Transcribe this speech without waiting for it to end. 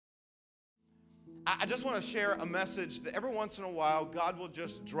I just want to share a message that every once in a while, God will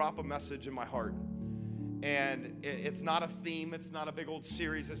just drop a message in my heart. And it's not a theme. It's not a big old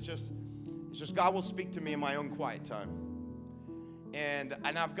series. It's just God will speak to me in my own quiet time. And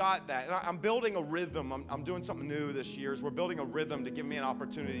I've got that. And I'm building a rhythm. I'm doing something new this year. We're building a rhythm to give me an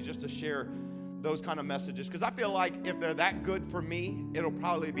opportunity just to share those kind of messages. Because I feel like if they're that good for me, it'll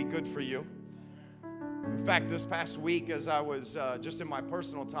probably be good for you. In fact, this past week, as I was just in my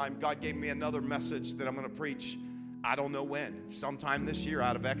personal time, God gave me another message that I'm going to preach. I don't know when. Sometime this year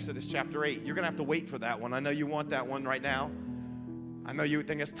out of Exodus chapter 8. You're going to have to wait for that one. I know you want that one right now. I know you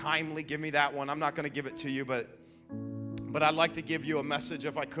think it's timely. Give me that one. I'm not going to give it to you, but I'd like to give you a message,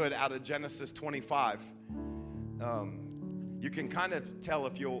 if I could, out of Genesis 25. You can kind of tell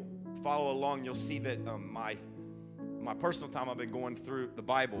if you'll follow along. You'll see that my personal time I've been going through the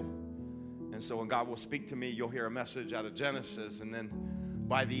Bible. And so when God will speak to me, you'll hear a message out of Genesis. And then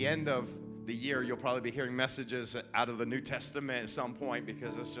by the end of the year, you'll probably be hearing messages out of the New Testament at some point,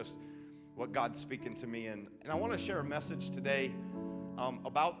 because it's just what God's speaking to me. And I want to share a message today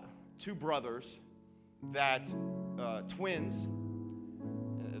about two brothers that, twins,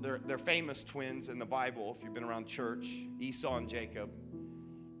 they're famous twins in the Bible, if you've been around church, Esau and Jacob.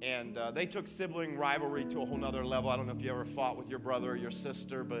 And they took sibling rivalry to a whole nother level. I don't know if you ever fought with your brother or your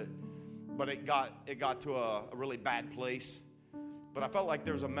sister, but it got to a really bad place. But I felt like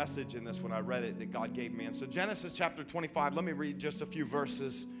there was a message in this when I read it that God gave me. And so Genesis chapter 25, let me read just a few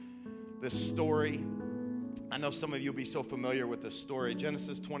verses, this story. I know some of you will be so familiar with this story.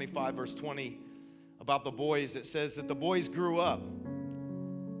 Genesis 25, verse 20, about the boys. It says that the boys grew up,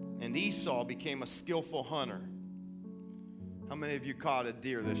 and Esau became a skillful hunter. How many of you caught a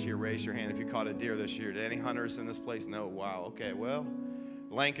deer this year? Raise your hand if you caught a deer this year. Did any hunters in this place? No. Wow. Okay, well,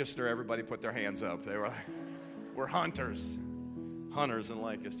 Lancaster, everybody put their hands up. They were like, we're hunters. Hunters in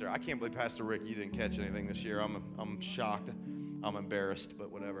Lancaster. I can't believe, Pastor Rick, you didn't catch anything this year. I'm shocked. I'm embarrassed,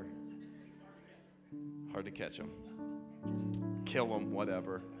 but whatever. Hard to catch them. Kill them,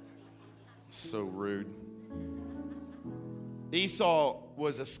 whatever. So rude. Esau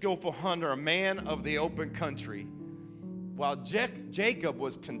was a skillful hunter, a man of the open country, while Jacob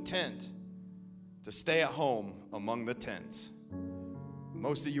was content to stay at home among the tents.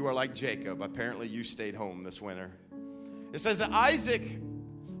 Most of you are like Jacob. Apparently you stayed home this winter. It says that Isaac,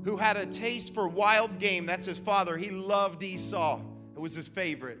 who had a taste for wild game, that's his father, he loved Esau. It was his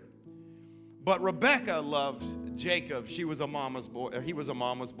favorite. But Rebekah loved Jacob. She was a mama's boy, or he was a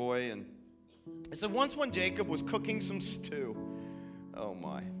mama's boy. And it said once when Jacob was cooking some stew, oh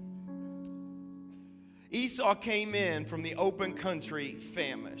my, Esau came in from the open country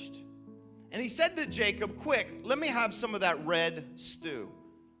famished. And he said to Jacob, quick, let me have some of that red stew.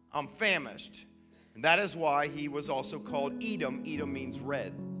 I'm famished. And that is why he was also called Edom. Edom means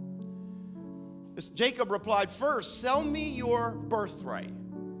red. Jacob replied, first, sell me your birthright.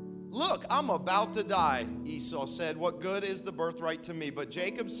 Look, I'm about to die, Esau said. What good is the birthright to me? But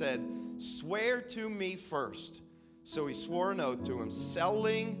Jacob said, swear to me first. So he swore an oath to him,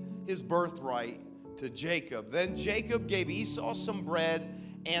 selling his birthright to Jacob. Then Jacob gave Esau some bread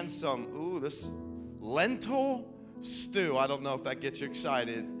and some, this lentil stew. I don't know if that gets you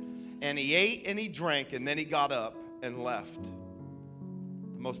excited. And he ate and he drank, and then he got up and left.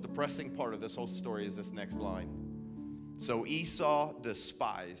 The most depressing part of this whole story is this next line. So Esau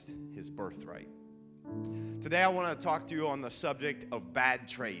despised his birthright. Today I want to talk to you on the subject of bad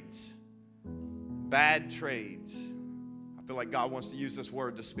trades. Bad trades. I feel like God wants to use this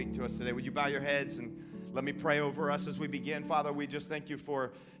word to speak to us today. Would you bow your heads and let me pray over us as we begin. Father, we just thank you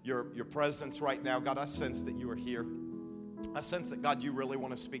for your presence right now. God, I sense that you are here. I sense that, God, you really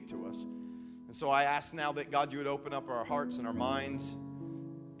want to speak to us. And so I ask now that, God, you would open up our hearts and our minds.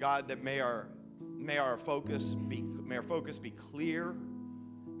 God, that may our focus be clear.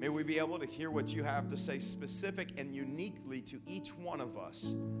 May we be able to hear what you have to say specific and uniquely to each one of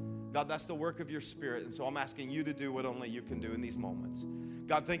us. God, that's the work of your Spirit. And so I'm asking you to do what only you can do in these moments.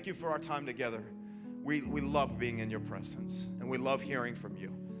 God, thank you for our time together. We love being in your presence, and we love hearing from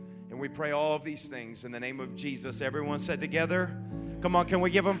you. And we pray all of these things in the name of Jesus. Everyone said together, come on, can we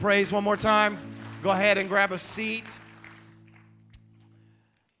give him praise one more time? Go ahead and grab a seat.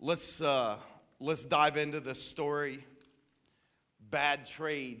 Let's dive into this story. Bad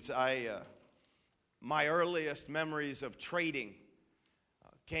trades. My earliest memories of trading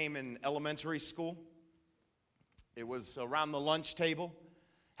came in elementary school. It was around the lunch table.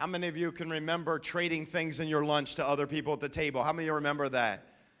 How many of you can remember trading things in your lunch to other people at the table? How many of you remember that?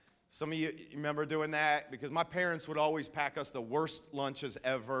 Some of you remember doing that? Because my parents would always pack us the worst lunches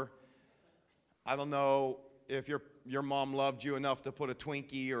ever. I don't know if your your mom loved you enough to put a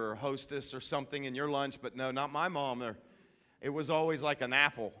Twinkie or a Hostess or something in your lunch, but no, not my mom. It was always like an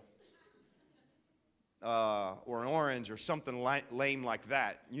apple or an orange or something lame like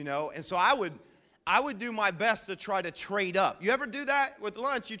that, you know? And so I would do my best to try to trade up. You ever do that with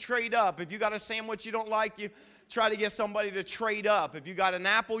lunch? You trade up. If you got a sandwich you don't like, you try to get somebody to trade up. If you got an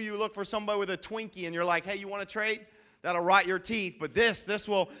apple, you look for somebody with a Twinkie and you're like, hey, you want to trade? That'll rot your teeth, but this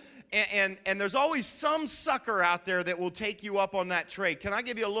will, and there's always some sucker out there that will take you up on that trade. Can I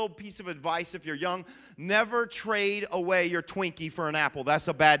give you a little piece of advice if you're young? Never trade away your Twinkie for an apple. That's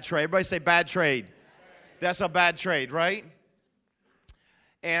a bad trade. Everybody say bad trade. That's a bad trade, right?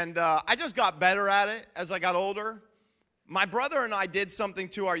 And I just got better at it as I got older. My brother and I did something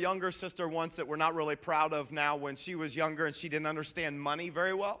to our younger sister once that we're not really proud of now when she was younger and she didn't understand money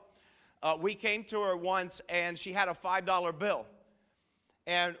very well. We came to her once and she had a $5 bill.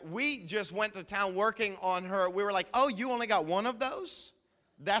 And we just went to town working on her. We were like, oh, you only got one of those?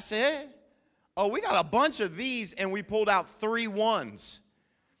 That's it? Oh, we got a bunch of these, and we pulled out 3 ones.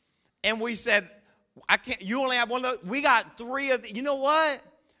 And we said, I can't, you only have one of those? We got 3 of these. You know what?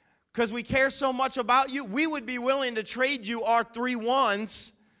 Because we care so much about you, we would be willing to trade you our 3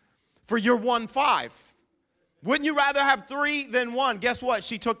 ones for your 1 5. Wouldn't you rather have 3 than 1? Guess what?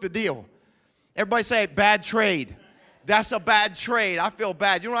 She took the deal. Everybody say, bad trade. That's a bad trade. I feel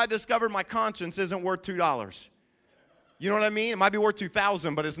bad. You know what I discovered? My conscience isn't worth $2. You know what I mean? It might be worth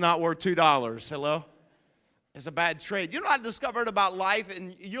 $2,000, but it's not worth $2. Hello? It's a bad trade. You know what I discovered about life,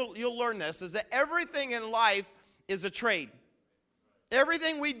 and you'll learn this, is that everything in life is a trade.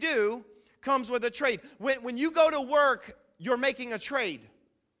 Everything we do comes with a trade. When you go to work, you're making a trade.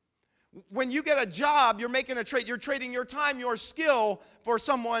 When you get a job, you're making a trade. You're trading your time, your skill for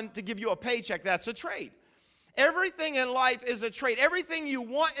someone to give you a paycheck. That's a trade. Everything in life is a trade. Everything you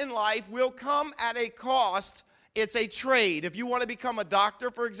want in life will come at a cost. It's a trade. If you want to become a doctor,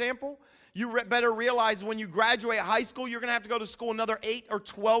 for example, you better realize when you graduate high school, you're going to have to go to school another 8 or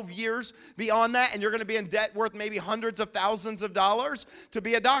 12 years beyond that, and you're going to be in debt worth maybe hundreds of thousands of dollars to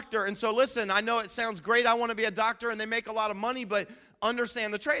be a doctor. And so listen, I know it sounds great. I want to be a doctor, and they make a lot of money, but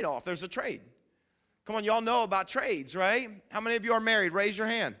understand the trade-off. There's a trade. Come on, y'all know about trades, right? How many of you are married? Raise your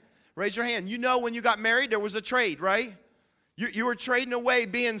hand. Raise your hand. You know when you got married, there was a trade, right? You were trading away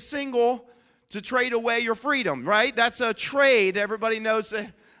being single to trade away your freedom, right? That's a trade. Everybody knows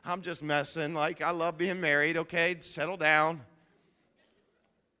that. I'm just messing. Like, I love being married. Okay, settle down.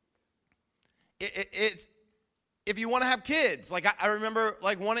 It's if you want to have kids. Like, I remember,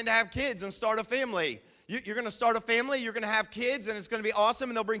 like, wanting to have kids and start a family. You're going to start a family, you're going to have kids, and it's going to be awesome,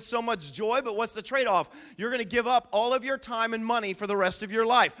 and they'll bring so much joy, but what's the trade-off? You're going to give up all of your time and money for the rest of your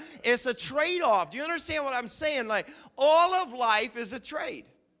life. It's a trade-off. Do you understand what I'm saying? Like, all of life is a trade.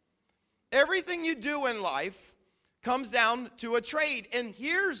 Everything you do in life comes down to a trade. And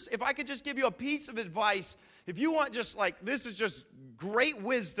here's, if I could just give you a piece of advice, if you want just like, this is just great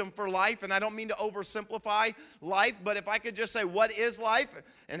wisdom for life, and I don't mean to oversimplify life, but if I could just say, what is life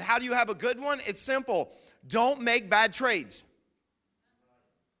and how do you have a good one? It's simple. Don't make bad trades.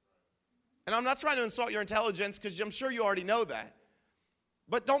 And I'm not trying to insult your intelligence because I'm sure you already know that.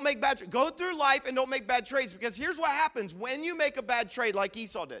 But don't make bad trades. Go through life and don't make bad trades, because here's what happens when you make a bad trade like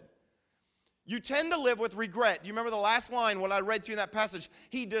Esau did. You tend to live with regret. You remember the last line, what I read to you in that passage?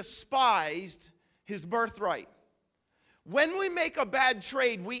 He despised his birthright. When we make a bad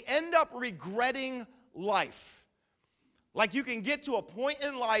trade, we end up regretting life. Like, you can get to a point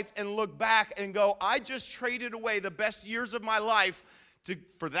in life and look back and go, I just traded away the best years of my life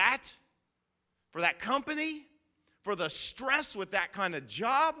for that company, for the stress with that kind of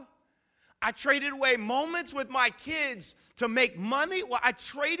job. I traded away moments with my kids to make money. Well, I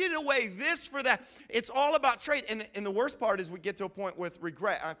traded away this for that. It's all about trade. And the worst part is we get to a point with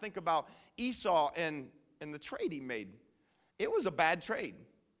regret. I think about Esau and the trade he made. It was a bad trade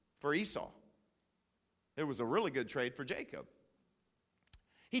for Esau. It was a really good trade for Jacob.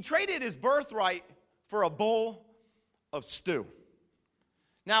 He traded his birthright for a bowl of stew.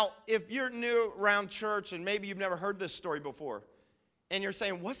 Now, if you're new around church and maybe you've never heard this story before, and you're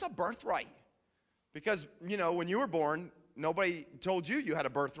saying, what's a birthright? Because, you know, when you were born, nobody told you you had a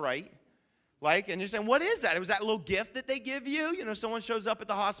birthright. Like, and you're saying, what is that? It was that little gift that they give you. You know, someone shows up at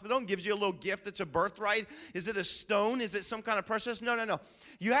the hospital and gives you a little gift that's a birthright. Is it a stone? Is it some kind of precious? No.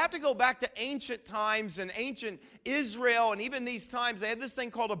 You have to go back to ancient times and ancient Israel, and even these times, they had this thing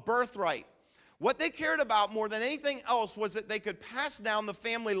called a birthright. What they cared about more than anything else was that they could pass down the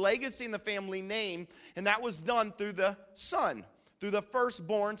family legacy and the family name, and that was done through the son, through the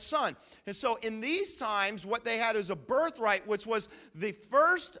firstborn son. And so in these times, what they had is a birthright, which was the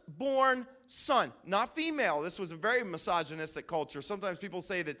firstborn son, not female. This was a very misogynistic culture. Sometimes people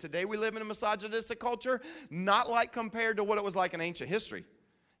say that today we live in a misogynistic culture, not like compared to what it was like in ancient history.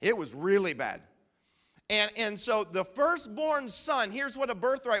 It was really bad. And so the firstborn son, here's what a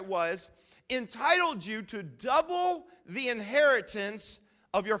birthright was, entitled you to double the inheritance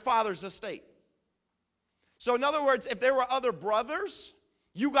of your father's estate. So in other words, if there were other brothers,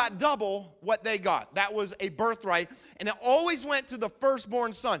 you got double what they got. That was a birthright, and it always went to the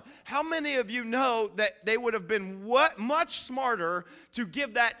firstborn son. How many of you know that they would have been much smarter to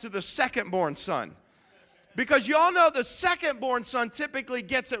give that to the secondborn son? Because you all know the secondborn son typically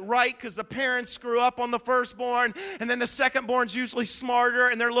gets it right because the parents screw up on the firstborn, and then the secondborn's usually smarter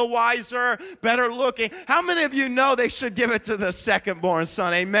and they're a little wiser, better looking. How many of you know they should give it to the secondborn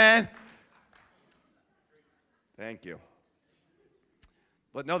son? Amen? Thank you.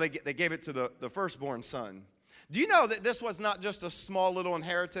 But no, they gave it to the firstborn son. Do you know that this was not just a small little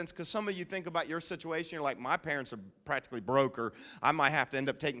inheritance? Because some of you think about your situation, you're like, my parents are practically broke, or I might have to end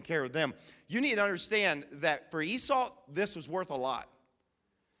up taking care of them. You need to understand that for Esau, this was worth a lot.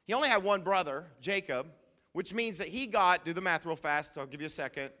 He only had one brother, Jacob, which means that he got, do the math real fast, so I'll give you a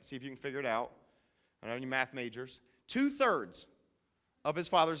second, see if you can figure it out. I don't know any math majors. 2/3 of his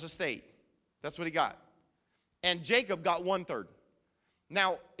father's estate. That's what he got. And Jacob got 1/3.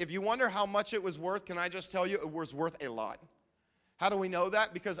 Now, if you wonder how much it was worth, can I just tell you it was worth a lot. How do we know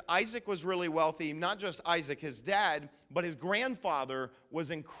that? Because Isaac was really wealthy. Not just Isaac, his dad, but his grandfather was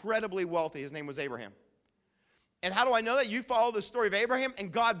incredibly wealthy. His name was Abraham. And how do I know that? You follow the story of Abraham,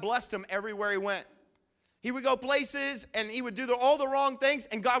 and God blessed him everywhere he went. He would go places, and he would do all the wrong things,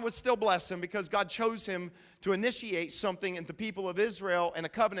 and God would still bless him because God chose him to initiate something in the people of Israel and a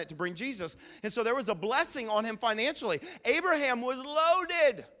covenant to bring Jesus. And so there was a blessing on him financially. Abraham was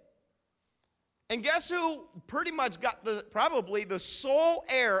loaded. And guess who pretty much got probably the sole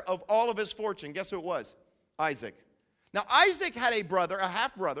heir of all of his fortune? Guess who it was? Isaac. Now, Isaac had a brother, a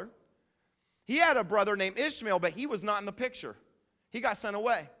half-brother. He had a brother named Ishmael, but he was not in the picture. He got sent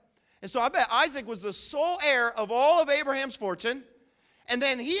away. And so I bet Isaac was the sole heir of all of Abraham's fortune. And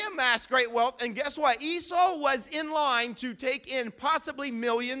then he amassed great wealth. And guess what? Esau was in line to take in possibly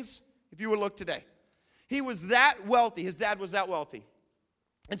millions, if you would look today. He was that wealthy. His dad was that wealthy.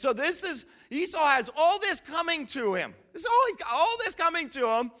 And so Esau has all this coming to him. All this coming to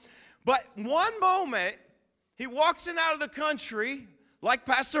him. But one moment, he walks in out of the country, like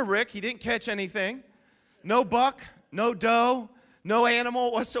Pastor Rick. He didn't catch anything. No buck, no doe, no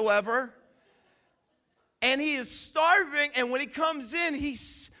animal whatsoever. And he is starving, and when he comes in, he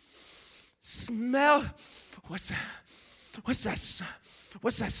smells. What's that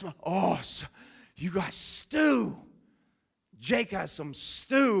smell? Oh, you got stew. Jake has some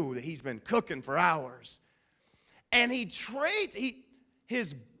stew that he's been cooking for hours. And he trades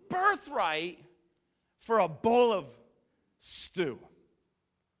his birthright for a bowl of stew.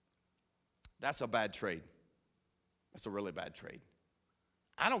 That's a bad trade. That's a really bad trade.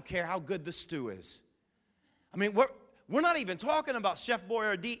 I don't care how good the stew is. I mean, we're not even talking about Chef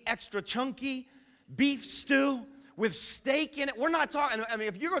Boyardee extra chunky beef stew with steak in it. We're not talking, I mean,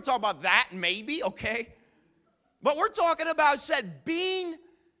 if you're going to talk about that, maybe, okay. But we're talking about said bean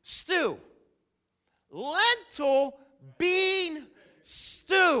stew. Lentil bean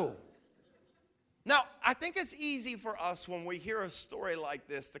stew. Now, I think it's easy for us when we hear a story like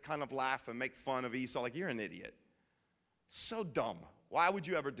this to kind of laugh and make fun of Esau, like, you're an idiot. So dumb. Why would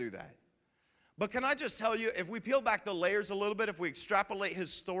you ever do that? But can I just tell you, if we peel back the layers a little bit, if we extrapolate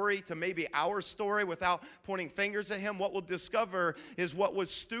his story to maybe our story without pointing fingers at him, what we'll discover is what was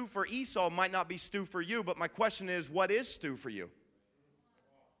stew for Esau might not be stew for you, but my question is, what is stew for you?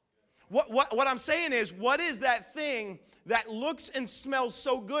 What I'm saying is, what is that thing that looks and smells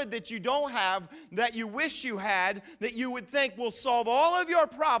so good that you don't have, that you wish you had, that you would think will solve all of your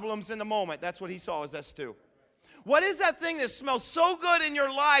problems in a moment? That's what he saw as that stew. What is that thing that smells so good in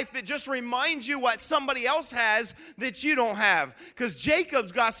your life that just reminds you what somebody else has that you don't have? Because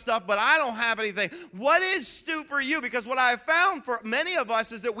Jacob's got stuff, but I don't have anything. What is stew for you? Because what I have found for many of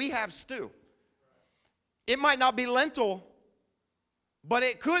us is that we have stew. It might not be lentil, but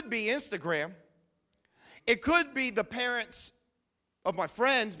it could be Instagram. It could be the parents of my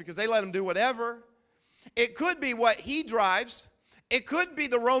friends because they let him do whatever. It could be what he drives. It could be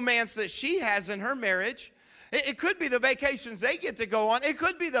the romance that she has in her marriage. It could be the vacations they get to go on. It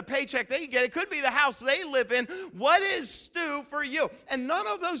could be the paycheck they get. It could be the house they live in. What is stew for you? And none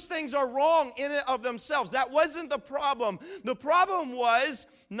of those things are wrong in and of themselves. That wasn't the problem. The problem was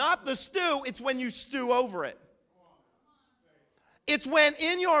not the stew. It's when you stew over it. It's when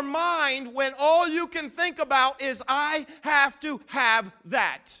in your mind, when all you can think about is, I have to have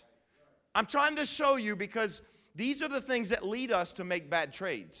that. I'm trying to show you because these are the things that lead us to make bad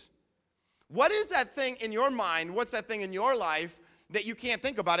trades. What is that thing in your mind? What's that thing in your life that you can't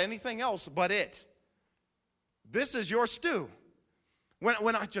think about anything else but it? This is your stew.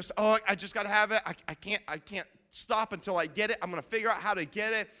 When I just got to have it. I can't stop until I get it. I'm going to figure out how to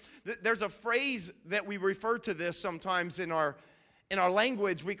get it. There's a phrase that we refer to this sometimes in our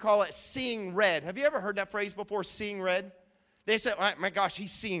language. We call it seeing red. Have you ever heard that phrase before, seeing red? They say, oh my gosh,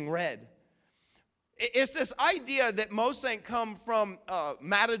 he's seeing red. It's this idea that most think come from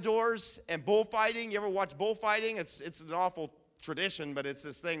matadors and bullfighting. You ever watch bullfighting? It's an awful tradition, but it's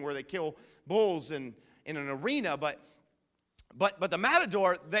this thing where they kill bulls in an arena. But the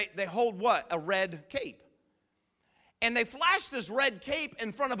matador, they hold what? A red cape. And they flash this red cape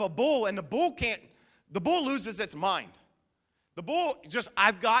in front of a bull, and the bull loses its mind. The bull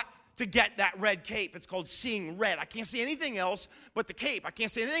I've got to get that red cape. It's called seeing red. I can't see anything else but the cape. I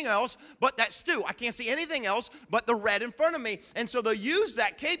can't see anything else but that stew. I can't see anything else but the red in front of me. And so they'll use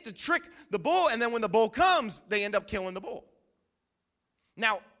that cape to trick the bull, and then when the bull comes, they end up killing the bull.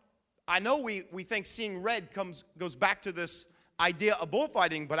 Now, I know we think seeing red goes back to this idea of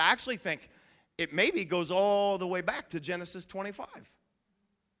bullfighting, but I actually think it maybe goes all the way back to Genesis 25.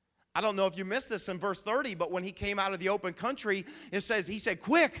 I don't know if you missed this in verse 30, but when he came out of the open country, it says, he said,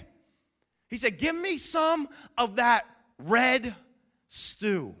 quick. He said, give me some of that red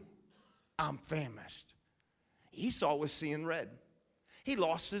stew. I'm famished. Esau was seeing red. He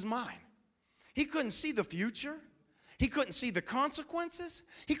lost his mind. He couldn't see the future. He couldn't see the consequences.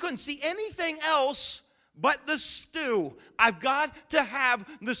 He couldn't see anything else but the stew. I've got to have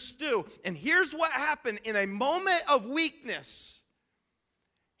the stew. And here's what happened. In a moment of weakness,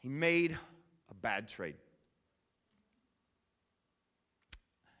 he made a bad trade.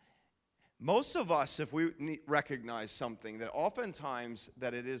 Most of us, if we recognize something, that oftentimes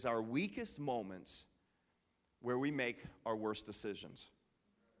that it is our weakest moments where we make our worst decisions.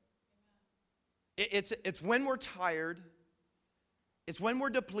 It's when we're tired. It's when we're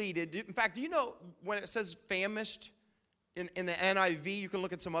depleted. In fact, do you know when it says famished in the NIV, you can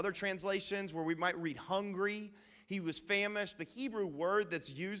look at some other translations where we might read hungry. He was famished. The Hebrew word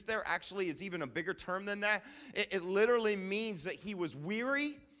that's used there actually is even a bigger term than that. It literally means that he was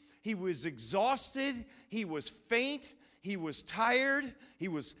weary. He was exhausted. He was faint. He was tired. It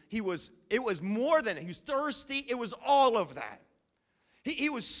was more than, he was thirsty. It was all of that.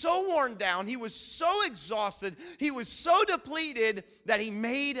 He was so worn down. He was so exhausted. He was so depleted that he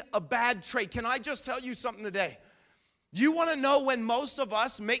made a bad trade. Can I just tell you something today? Do you want to know when most of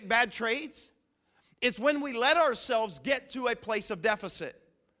us make bad trades? It's when we let ourselves get to a place of deficit.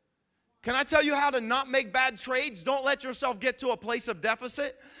 Can I tell you how to not make bad trades? Don't let yourself get to a place of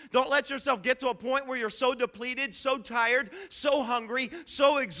deficit. Don't let yourself get to a point where you're so depleted, so tired, so hungry,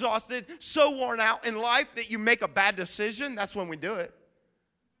 so exhausted, so worn out in life that you make a bad decision. That's when we do it.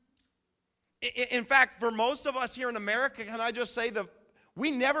 In fact, for most of us here in America, can I just say we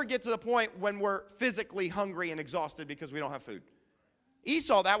never get to the point when we're physically hungry and exhausted because we don't have food.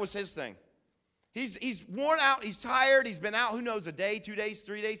 Esau, that was his thing. He's worn out, he's tired, he's been out, who knows, a day, 2 days,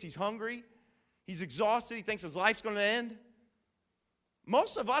 3 days, he's hungry, he's exhausted, he thinks his life's going to end.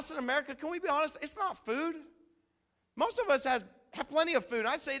 Most of us in America, can we be honest, it's not food. Most of us have plenty of food. And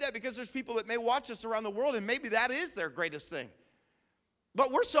I say that because there's people that may watch us around the world and maybe that is their greatest thing.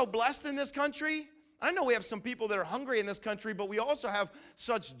 But we're so blessed in this country. I know we have some people that are hungry in this country, but we also have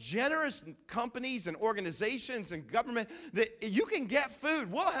such generous companies and organizations and government that you can get food.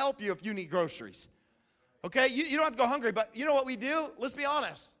 We'll help you if you need groceries. Okay? You don't have to go hungry, but you know what we do? Let's be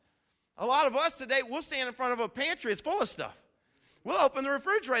honest. A lot of us today, we'll stand in front of a pantry. It's full of stuff. We'll open the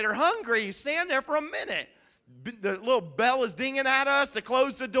refrigerator hungry. You stand there for a minute. The little bell is dinging at us to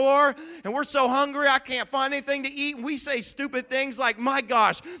close the door, and we're so hungry I can't find anything to eat, and we say stupid things like, my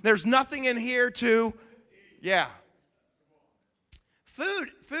gosh, there's nothing in here to, yeah. Food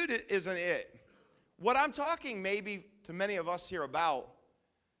isn't it. What I'm talking maybe to many of us here about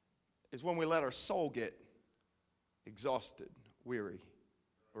is when we let our soul get exhausted, weary,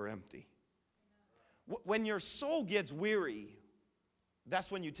 or empty. When your soul gets weary, that's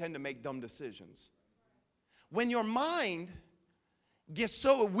when you tend to make dumb decisions. When your mind gets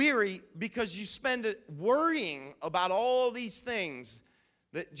so weary because you spend it worrying about all these things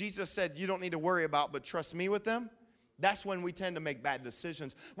that Jesus said you don't need to worry about, but trust me with them, that's when we tend to make bad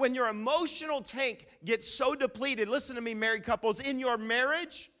decisions. When your emotional tank gets so depleted, listen to me, married couples, in your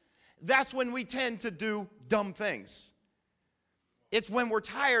marriage, that's when we tend to do dumb things. It's when we're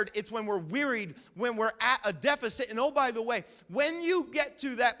tired, it's when we're wearied, when we're at a deficit. And oh, by the way, when you get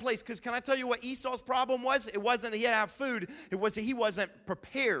to that place, because can I tell you what Esau's problem was? It wasn't that he didn't have food, it was that he wasn't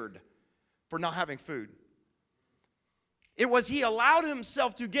prepared for not having food. It was he allowed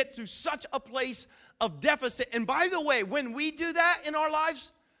himself to get to such a place of deficit. And by the way, when we do that in our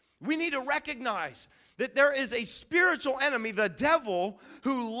lives, we need to recognize that there is a spiritual enemy, the devil,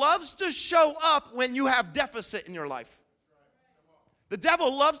 who loves to show up when you have deficit in your life. The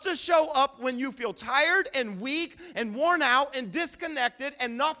devil loves to show up when you feel tired and weak and worn out and disconnected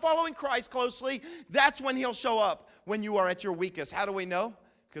and not following Christ closely. That's when he'll show up, when you are at your weakest. How do we know?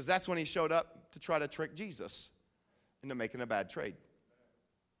 Because that's when he showed up to try to trick Jesus into making a bad trade.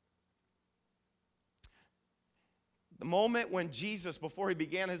 The moment when Jesus, before he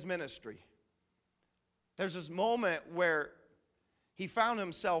began his ministry, there's this moment where he found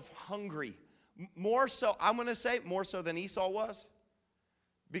himself hungry. More so, I'm going to say, more so than Esau was.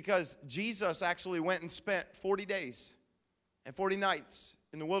 Because Jesus actually went and spent 40 days and 40 nights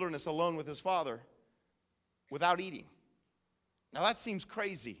in the wilderness alone with his Father without eating. Now that seems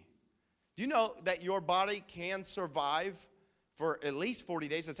crazy. Do you know that your body can survive for at least 40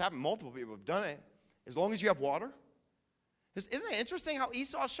 days? It's happened. Multiple people have done it. As long as you have water. Isn't it interesting how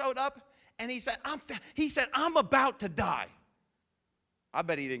Esau showed up and he said, I'm about to die. I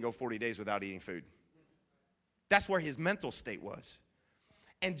bet he didn't go 40 days without eating food. That's where his mental state was.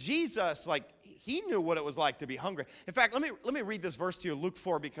 And Jesus, he knew what it was like to be hungry. In fact, let me read this verse to you, Luke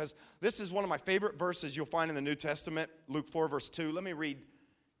 4, because this is one of my favorite verses you'll find in the New Testament, Luke 4, verse 2. Let me read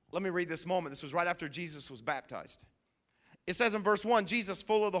this moment. This was right after Jesus was baptized. It says in verse 1, Jesus,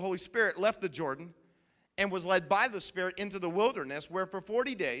 full of the Holy Spirit, left the Jordan and was led by the Spirit into the wilderness, where for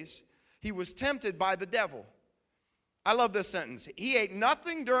 40 days he was tempted by the devil. I love this sentence. He ate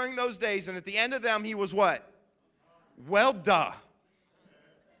nothing during those days, and at the end of them, he was what? Well, duh.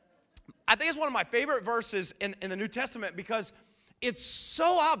 I think it's one of my favorite verses in the New Testament because it's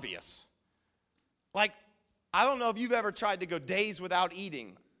so obvious. Like, I don't know if you've ever tried to go days without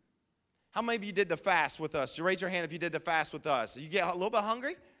eating. How many of you did the fast with us? You raise your hand if you did the fast with us. You get a little bit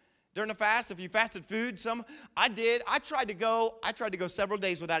hungry during the fast? If you fasted food, I did. I tried to go several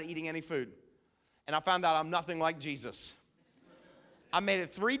days without eating any food. And I found out I'm nothing like Jesus. I made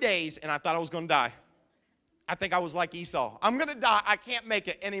it 3 days and I thought I was going to die. I think I was like Esau. I'm going to die. I can't make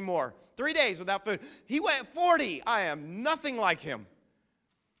it anymore. 3 days without food. He went 40. I am nothing like him.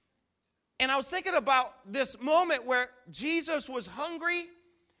 And I was thinking about this moment where Jesus was hungry.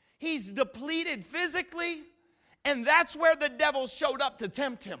 He's depleted physically. And that's where the devil showed up to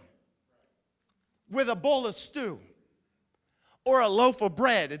tempt him. With a bowl of stew. Or a loaf of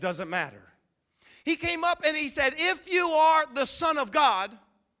bread. It doesn't matter. He came up and he said, if you are the Son of God,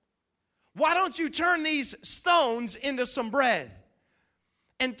 why don't you turn these stones into some bread?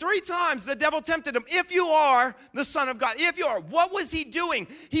 And 3 times the devil tempted him. If you are the Son of God, if you are. What was he doing?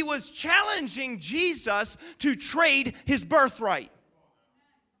 He was challenging Jesus to trade his birthright.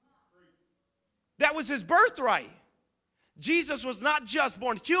 That was his birthright. Jesus was not just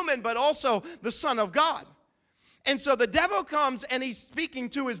born human, but also the Son of God. And so the devil comes and he's speaking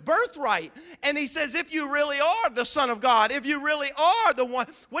to his birthright. And he says, if you really are the Son of God, if you really are the one,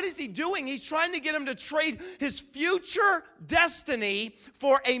 what is he doing? He's trying to get him to trade his future destiny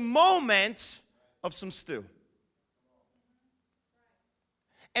for a moment of some stew.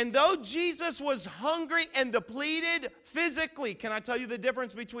 And though Jesus was hungry and depleted physically, can I tell you the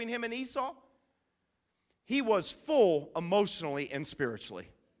difference between him and Esau? He was full emotionally and spiritually.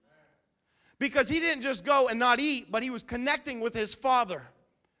 Because he didn't just go and not eat, but he was connecting with his Father.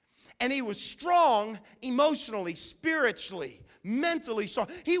 And he was strong emotionally, spiritually, mentally strong.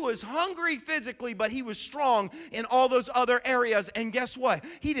 He was hungry physically, but he was strong in all those other areas. And guess what?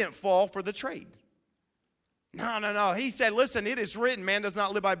 He didn't fall for the trade. No. He said, listen, it is written, man does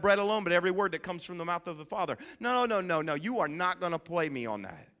not live by bread alone, but every word that comes from the mouth of the Father. No. You are not going to play me on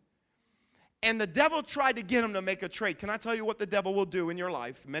that. And the devil tried to get him to make a trade. Can I tell you what the devil will do in your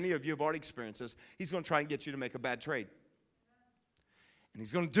life? Many of you have already experienced this. He's going to try and get you to make a bad trade. And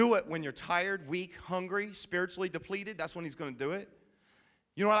he's going to do it when you're tired, weak, hungry, spiritually depleted. That's when he's going to do it.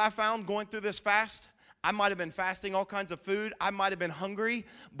 You know what I found going through this fast? I might have been fasting all kinds of food. I might have been hungry,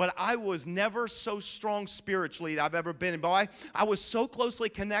 but I was never so strong spiritually that I've ever been. Boy, I was so closely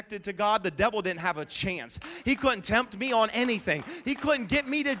connected to God, the devil didn't have a chance. He couldn't tempt me on anything. He couldn't get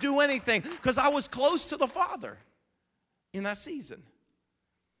me to do anything because I was close to the Father in that season.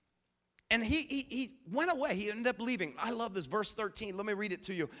 And he went away. He ended up leaving. I love this, verse 13. Let me read it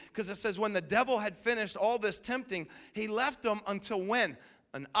to you because it says, when the devil had finished all this tempting, he left them until when?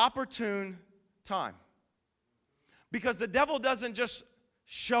 An opportune time. Because the devil doesn't just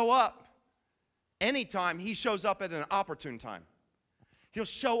show up anytime. He shows up at an opportune time. He'll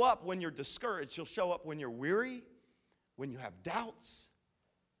show up when you're discouraged. He'll show up when you're weary, when you have doubts.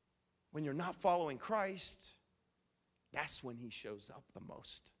 when you're not following Christ, that's when he shows up the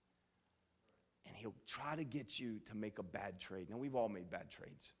most. And he'll try to get you to make a bad trade. Now, we've all made bad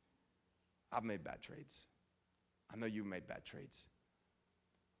trades. I've made bad trades. I know you've made bad trades.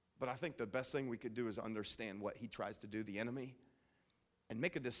 But I think the best thing we could do is understand what he tries to do, the enemy, and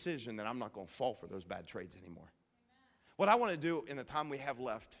make a decision that I'm not going to fall for those bad trades anymore. Amen. What I want to do in the time we have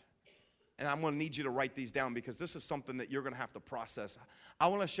left, and I'm going to need you to write these down because this is something that you're going to have to process. I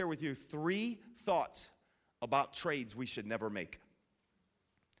want to share with you 3 thoughts about trades we should never make.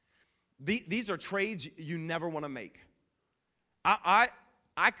 These are trades you never want to make. I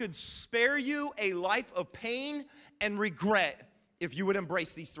could spare you a life of pain and regret if you would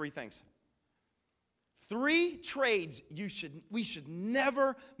embrace these 3 things. 3 trades we should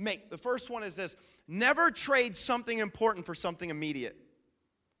never make. The first one is this: never trade something important for something immediate.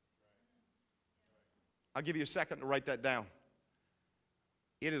 I'll give you a second to write that down.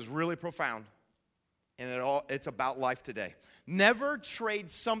 It is really profound, and it's about life today. Never trade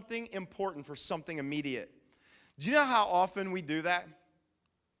something important for something immediate. Do you know how often we do that?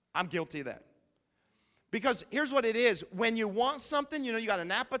 I'm guilty of that. Because here's what it is. When you want something, you got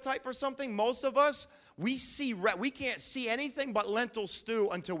an appetite for something, most of us, we can't see anything but lentil stew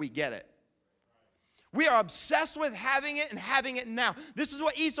until we get it. We are obsessed with having it and having it now. This is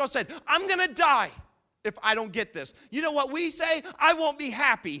what Esau said: I'm going to die if I don't get this. You know what we say? I won't be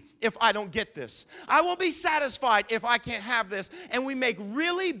happy if I don't get this. I won't be satisfied if I can't have this. And we make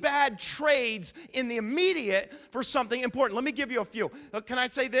really bad trades in the immediate for something important. Let me give you a few. Can I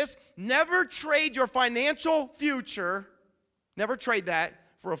say this? Never trade your financial future, never trade that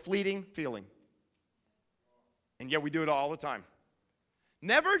for a fleeting feeling. And yet we do it all the time.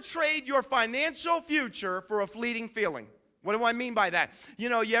 Never trade your financial future for a fleeting feeling. What do I mean by that? You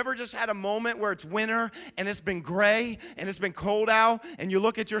ever just had a moment where it's winter and it's been gray and it's been cold out and you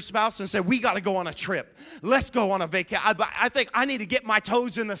look at your spouse and say, we got to go on a trip. Let's go on a vacation. I think I need to get my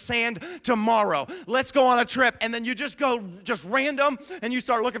toes in the sand tomorrow. Let's go on a trip. And then you just go random and you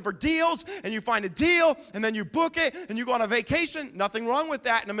start looking for deals and you find a deal and then you book it and you go on a vacation. Nothing wrong with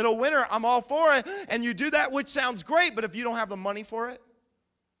that. In the middle of winter, I'm all for it. And you do that, which sounds great, but if you don't have the money for it,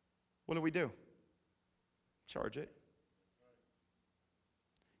 what do? Charge it.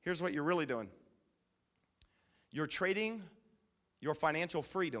 Here's what you're really doing. You're trading your financial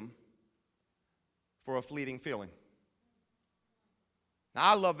freedom for a fleeting feeling. Now,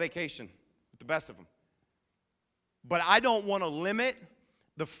 I love vacation with the best of them. But I don't want to limit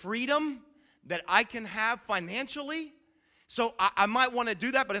the freedom that I can have financially. So I might want to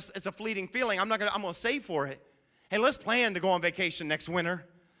do that, but it's a fleeting feeling. I'm going to save for it. Hey, let's plan to go on vacation next winter.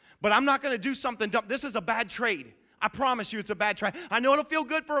 But I'm not going to do something dumb. This is a bad trade. I promise you it's a bad trade. I know it'll feel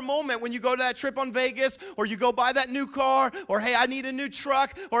good for a moment when you go to that trip on Vegas, or you go buy that new car, or hey, I need a new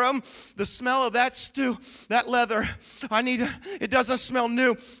truck, or the smell of that stew, that leather, it doesn't smell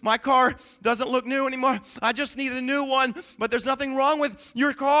new. My car doesn't look new anymore. I just need a new one, but there's nothing wrong with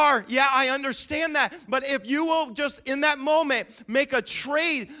your car. Yeah, I understand that. But if you will just in that moment make a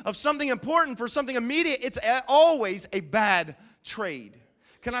trade of something important for something immediate, it's always a bad trade.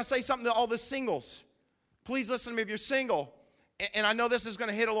 Can I say something to all the singles? Please listen to me if you're single. And I know this is going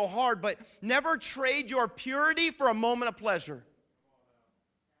to hit a little hard, but never trade your purity for a moment of pleasure.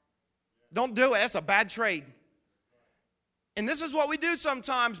 Don't do it. That's a bad trade. And this is what we do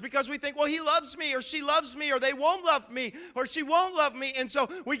sometimes because we think, well, he loves me or she loves me or they won't love me or she won't love me. And so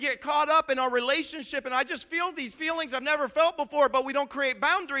we get caught up in our relationship and I just feel these feelings I've never felt before, but we don't create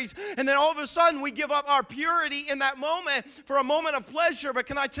boundaries. And then all of a sudden we give up our purity in that moment for a moment of pleasure. But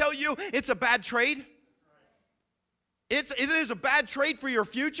can I tell you, it's a bad trade. It is a bad trade for your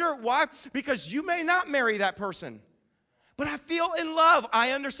future. Why? Because you may not marry that person. But I feel in love.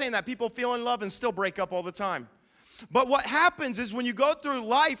 I understand that. People feel in love and still break up all the time. But what happens is when you go through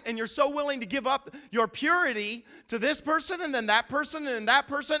life and you're so willing to give up your purity to this person and then that person and then that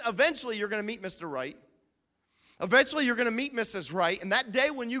person, eventually you're going to meet Mr. Right. Eventually you're going to meet Mrs. Right. And that day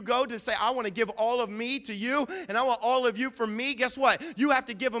when you go to say, I want to give all of me to you and I want all of you from me, guess what? You have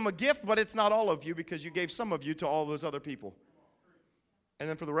to give them a gift, but it's not all of you because you gave some of you to all those other people. And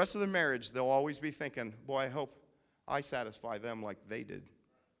then for the rest of their marriage, they'll always be thinking, boy, I hope I satisfy them like they did.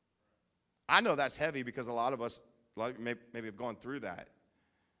 I know that's heavy because a lot of us maybe have gone through that.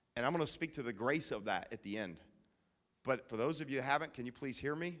 And I'm going to speak to the grace of that at the end. But for those of you who haven't, can you please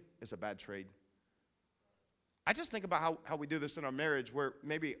hear me? It's a bad trade. I just think about how we do this in our marriage where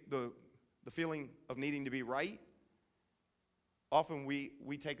maybe the feeling of needing to be right, often we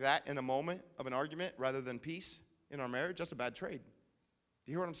take that in a moment of an argument rather than peace in our marriage. That's a bad trade.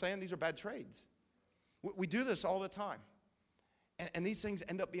 Do you hear what I'm saying? These are bad trades. We do this all the time. And these things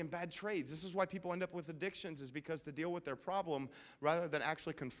end up being bad trades. This is why people end up with addictions, is because to deal with their problem, rather than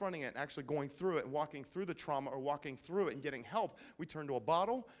actually confronting it and actually going through it and walking through the trauma or walking through it and getting help, we turn to a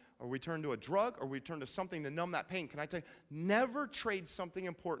bottle or we turn to a drug or we turn to something to numb that pain. Can I tell you, never trade something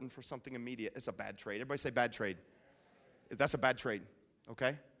important for something immediate. It's a bad trade. Everybody say bad trade. That's a bad trade,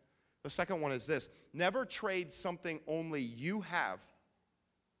 okay? The second one is this. Never trade something only you have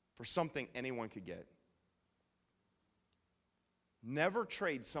for something anyone could get. Never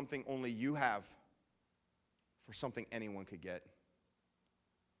trade something only you have for something anyone could get.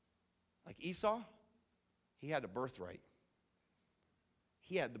 Like Esau, he had a birthright.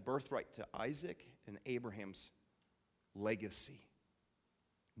 He had the birthright to Isaac and Abraham's legacy.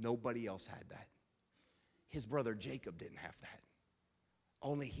 Nobody else had that. His brother Jacob didn't have that.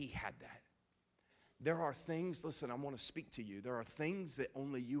 Only he had that. There are things, listen, I want to speak to you. There are things that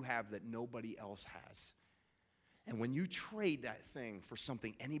only you have that nobody else has. And when you trade that thing for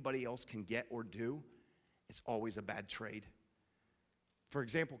something anybody else can get or do, it's always a bad trade. For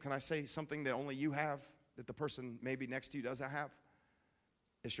example, can I say something that only you have that the person maybe next to you doesn't have?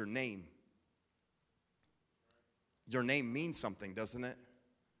 It's your name. Your name means something, doesn't it?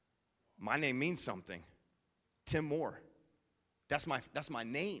 My name means something. Tim Moore. That's my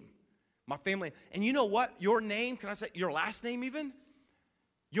name. My family. And you know what? Your name, can I say your last name even?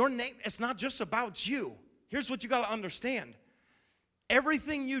 Your name, it's not just about you. Here's what you got to understand.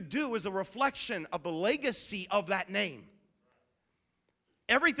 Everything you do is a reflection of the legacy of that name.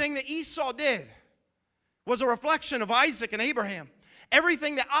 Everything that Esau did was a reflection of Isaac and Abraham.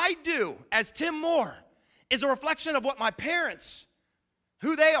 Everything that I do as Tim Moore is a reflection of what my parents,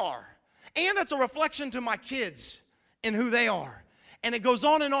 who they are. And it's a reflection to my kids and who they are. And it goes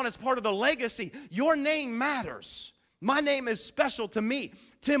on and on as part of the legacy. Your name matters. My name is special to me,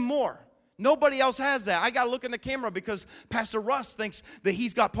 Tim Moore. Nobody else has that. I got to look in the camera because Pastor Russ thinks that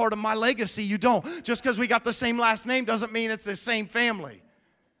he's got part of my legacy. You don't. Just because we got the same last name doesn't mean it's the same family.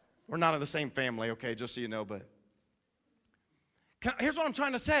 We're not in the same family, okay, just so you know. But here's what I'm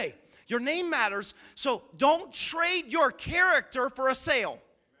trying to say. Your name matters, so don't trade your character for a sale.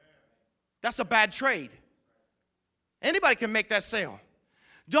 That's a bad trade. Anybody can make that sale.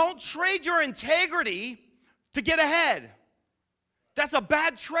 Don't trade your integrity to get ahead. That's a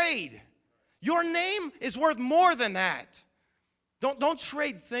bad trade. Your name is worth more than that. Don't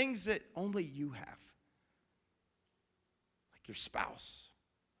trade things that only you have. Like your spouse.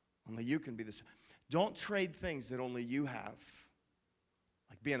 Only you can be this. Don't trade things that only you have.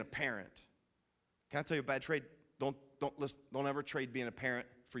 Like being a parent. Can I tell you a bad trade? Don't ever trade being a parent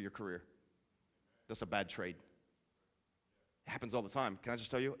for your career. That's a bad trade. It happens all the time. Can I just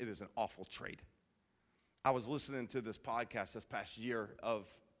tell you? It is an awful trade. I was listening to this podcast this past year of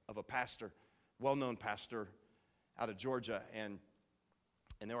a pastor, well-known pastor out of Georgia, and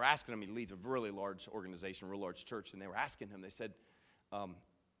they were asking him, he leads a really large organization, real large church, and they were asking him, they said,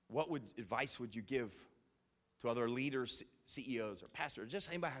 what advice would you give to other leaders, CEOs, or pastors, just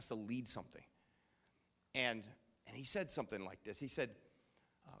anybody has to lead something? And he said something like this. He said,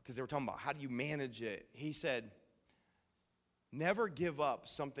 because they were talking about how do you manage it, he said, never give up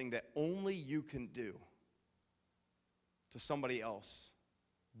something that only you can do to somebody else,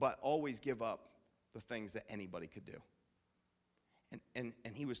 but always give up the things that anybody could do. And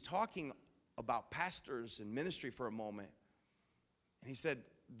he was talking about pastors and ministry for a moment, and he said,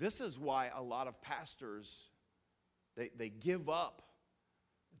 this is why a lot of pastors, they give up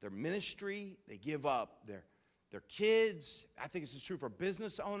their ministry, they give up their kids. I think this is true for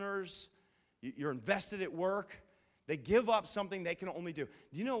business owners. You're invested at work. They give up something they can only do.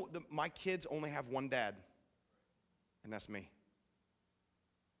 Do you know that my kids only have one dad? And that's me.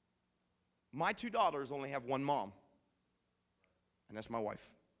 My two daughters only have one mom. And that's my wife.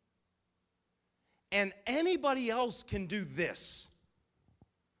 And anybody else can do this.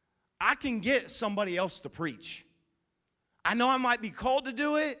 I can get somebody else to preach. I know I might be called to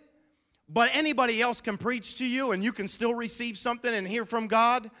do it, but anybody else can preach to you and you can still receive something and hear from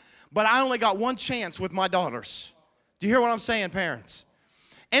God. But I only got one chance with my daughters. Do you hear what I'm saying, parents?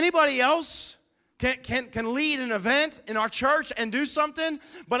 Anybody else can lead an event in our church and do something,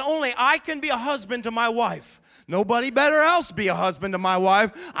 but only I can be a husband to my wife. Nobody better else be a husband to my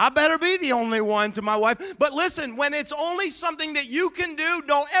wife. I better be the only one to my wife. But listen, when it's only something that you can do,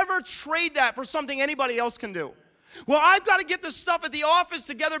 don't ever trade that for something anybody else can do. Well, I've got to get this stuff at the office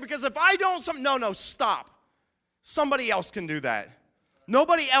together because if I don't, no, stop. Somebody else can do that.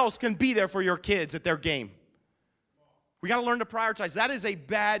 Nobody else can be there for your kids at their game. We got to learn to prioritize. That is a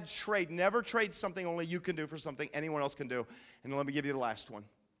bad trade. Never trade something only you can do for something anyone else can do. And let me give you the last one.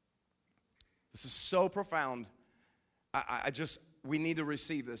 This is so profound. we need to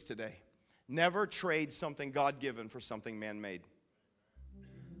receive this today. Never trade something God-given for something man-made.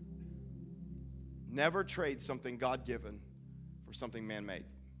 Never trade something God-given for something man-made.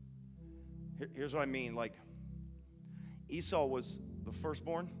 Here's what I mean. Like, Esau was the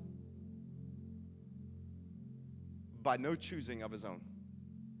firstborn by no choosing of his own.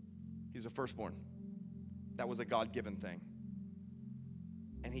 He's a firstborn. That was a God-given thing.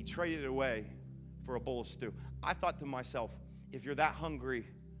 And he traded it away for a bowl of stew. I thought to myself, if you're that hungry,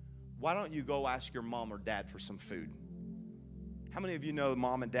 why don't you go ask your mom or dad for some food? How many of you know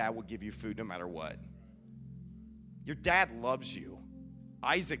mom and dad will give you food no matter what? Your dad loves you.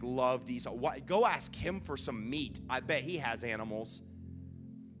 Isaac loved Esau. Go ask him for some meat. I bet he has animals.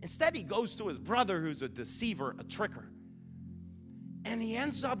 Instead, he goes to his brother who's a deceiver, a tricker. And he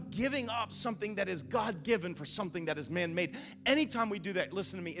ends up giving up something that is God-given for something that is man-made. Anytime we do that,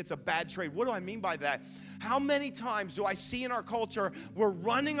 listen to me, it's a bad trade. What do I mean by that? How many times do I see in our culture we're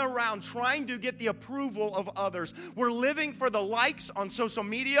running around trying to get the approval of others? We're living for the likes on social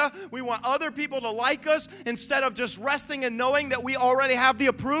media. We want other people to like us instead of just resting and knowing that we already have the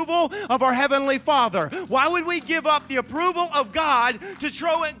approval of our Heavenly Father. Why would we give up the approval of God to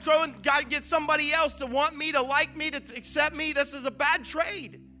throw and God get somebody else to want me, to like me, to accept me? This is a bad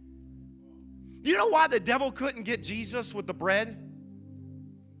trade. You know why the devil couldn't get Jesus with the bread?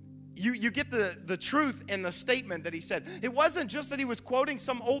 You get the truth in the statement that he said. It wasn't just that he was quoting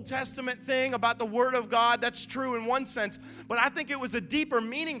some Old Testament thing about the Word of God. That's true in one sense. But I think it was a deeper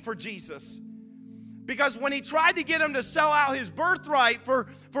meaning for Jesus. Because when he tried to get him to sell out his birthright for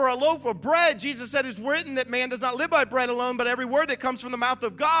a loaf of bread, Jesus said, it's written that man does not live by bread alone, but every word that comes from the mouth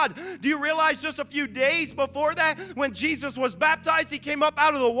of God. Do you realize just a few days before that, when Jesus was baptized, he came up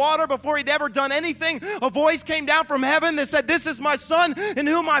out of the water before he'd ever done anything? A voice came down from heaven that said, this is my son in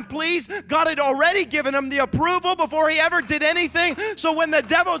whom I'm pleased. God had already given him the approval before he ever did anything. So when the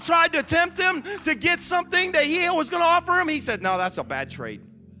devil tried to tempt him to get something that he was going to offer him, he said, no, that's a bad trade.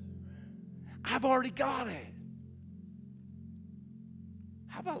 I've already got it.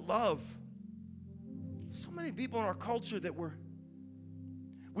 How about love? So many people in our culture that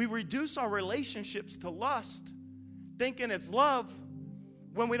we reduce our relationships to lust, thinking it's love,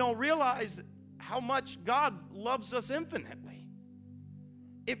 when we don't realize how much God loves us infinitely.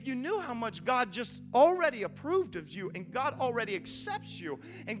 If you knew how much God just already approved of you, and God already accepts you,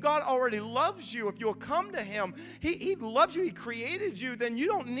 and God already loves you, if you'll come to him, he loves you, he created you, then you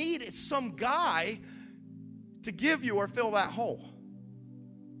don't need some guy to give you or fill that hole.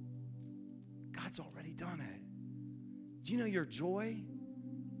 God's already done it. Do you know your joy?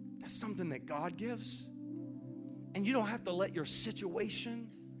 That's something that God gives. And you don't have to let your situation,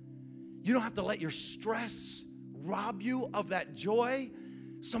 you don't have to let your stress rob you of that joy.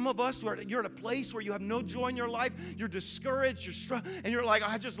 Some of us, you're at a place where you have no joy in your life. You're discouraged, you're stressed, and you're like,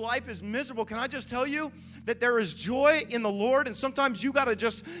 life is miserable. Can I just tell you that there is joy in the Lord? And sometimes you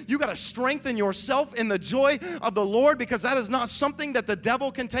gotta strengthen yourself in the joy of the Lord, because that is not something that the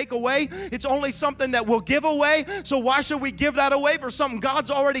devil can take away. It's only something that we'll give away. So why should we give that away for something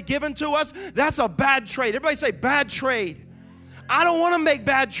God's already given to us? That's a bad trade. Everybody say bad trade. I don't want to make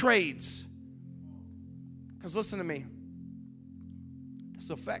bad trades. Because listen to me. This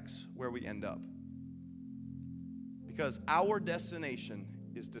affects where we end up. Because our destination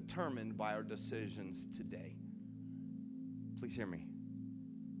is determined by our decisions today. Please hear me.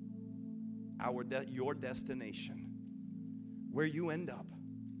 Your destination, where you end up,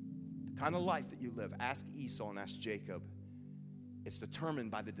 the kind of life that you live, ask Esau and ask Jacob. It's determined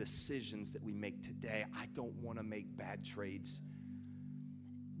by the decisions that we make today. I don't want to make bad trades.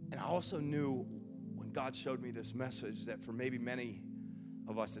 And I also knew when God showed me this message that for maybe many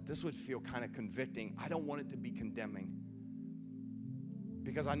of us that this would feel kind of convicting. I don't want it to be condemning,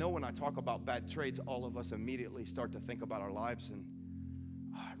 because I know when I talk about bad trades, all of us immediately start to think about our lives and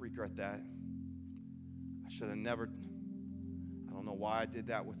I regret that. I should have never. I don't know why I did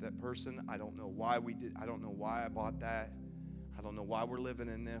that with that person. I don't know why I don't know why I bought that. I don't know why we're living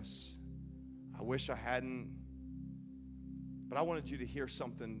in this. I wish I hadn't. But I wanted you to hear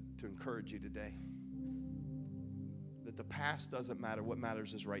something to encourage you today. That the past doesn't matter. What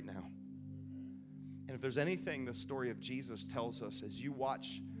matters is right now. And if there's anything the story of Jesus tells us, as you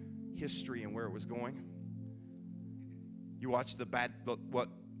watch history and where it was going, you watch what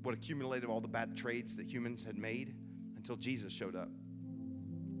accumulated all the bad trades that humans had made until Jesus showed up.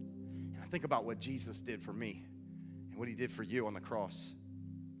 And I think about what Jesus did for me and what he did for you on the cross.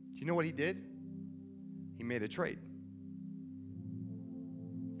 Do you know what he did? He made a trade.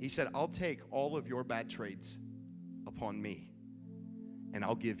 He said, I'll take all of your bad trades upon me, and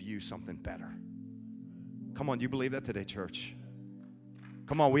I'll give you something better. Come on, do you believe that today, church?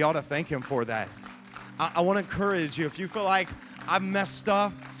 Come on, we ought to thank him for that. I want to encourage you, if you feel like I've messed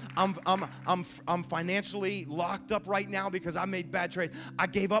up, I'm financially locked up right now because I made bad trades. I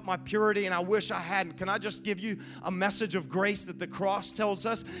gave up my purity and I wish I hadn't. Can I just give you a message of grace that the cross tells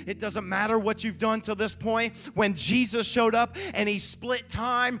us? It doesn't matter what you've done to this point. When Jesus showed up and he split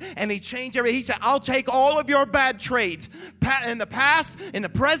time and he changed everything, he said, I'll take all of your bad trades in the past, in the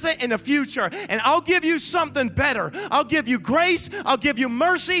present, in the future, and I'll give you something better. I'll give you grace. I'll give you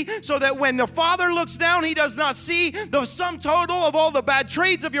mercy so that when the Father looks down, he does not see the sum total of all the bad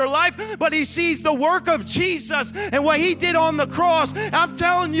trades of your life, but he sees the work of Jesus and what he did on the cross. I'm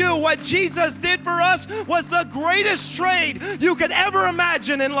telling you, what Jesus did for us was the greatest trade you could ever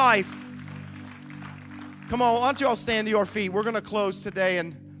imagine in life. Come on, why don't you all stand to your feet? We're going to close today,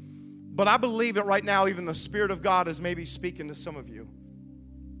 but I believe that right now even the Spirit of God is maybe speaking to some of you.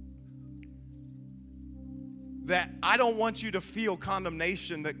 That I don't want you to feel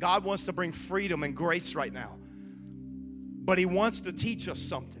condemnation, that God wants to bring freedom and grace right now. But he wants to teach us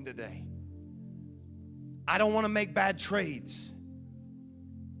something today. I don't want to make bad trades.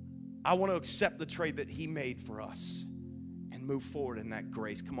 I want to accept the trade that he made for us and move forward in that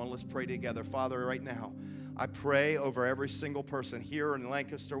grace. Come on, let's pray together. Father, right now, I pray over every single person here in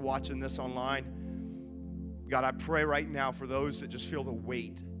Lancaster watching this online. God, I pray right now for those that just feel the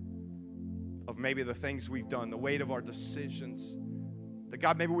weight of maybe the things we've done, the weight of our decisions. That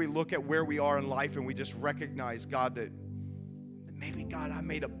God, maybe we look at where we are in life and we just recognize, God, that maybe, God, I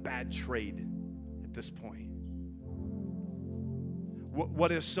made a bad trade at this point.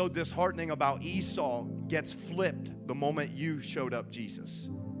 What is so disheartening about Esau gets flipped the moment you showed up, Jesus.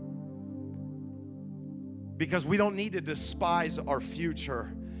 Because we don't need to despise our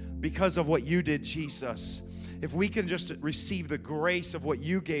future because of what you did, Jesus. If we can just receive the grace of what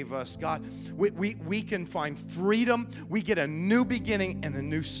you gave us, God, we can find freedom. We get a new beginning and a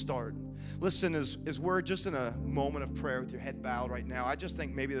new start. Listen, as we're just in a moment of prayer with your head bowed right now, I just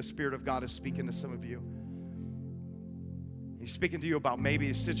think maybe the Spirit of God is speaking to some of you. He's speaking to you about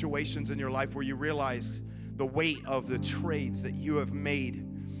maybe situations in your life where you realize the weight of the trades that you have made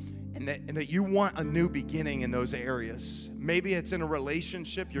and that you want a new beginning in those areas. Maybe it's in a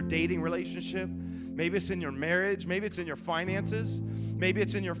relationship, your dating relationship. Maybe it's in your marriage. Maybe it's in your finances. Maybe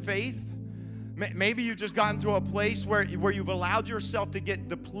it's in your faith. Maybe you've just gotten to a place where you've allowed yourself to get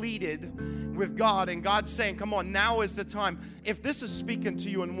depleted with God, and God's saying, come on, now is the time. If this is speaking to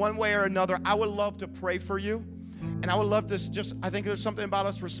you in one way or another, I would love to pray for you. And I would love to I think there's something about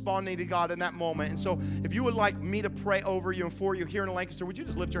us responding to God in that moment. And so if you would like me to pray over you and for you here in Lancaster, would you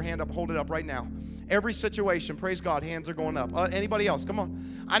just lift your hand up, hold it up right now? Every situation, praise God, hands are going up. Anybody else? Come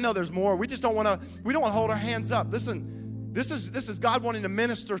on. I know there's more. We just don't want to hold our hands up. Listen, this is God wanting to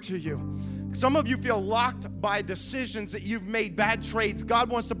minister to you. Some of you feel locked by decisions that you've made, bad trades. God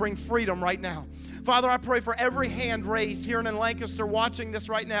wants to bring freedom right now. Father, I pray for every hand raised here in Lancaster watching this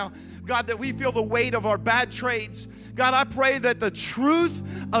right now. God, that we feel the weight of our bad trades. God, I pray that the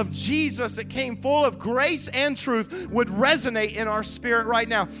truth of Jesus that came full of grace and truth would resonate in our spirit right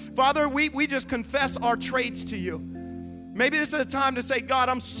now. Father, we just confess our trades to you. Maybe this is a time to say, God,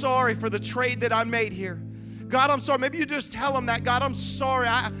 I'm sorry for the trade that I made here. God, I'm sorry. Maybe you just tell him that. God, I'm sorry.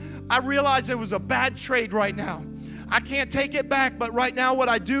 I realize it was a bad trade right now. I can't take it back, but right now what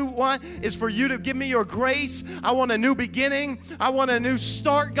I do want is for you to give me your grace. I want a new beginning. I want a new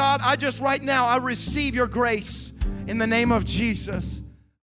start, God. Right now, I receive your grace in the name of Jesus.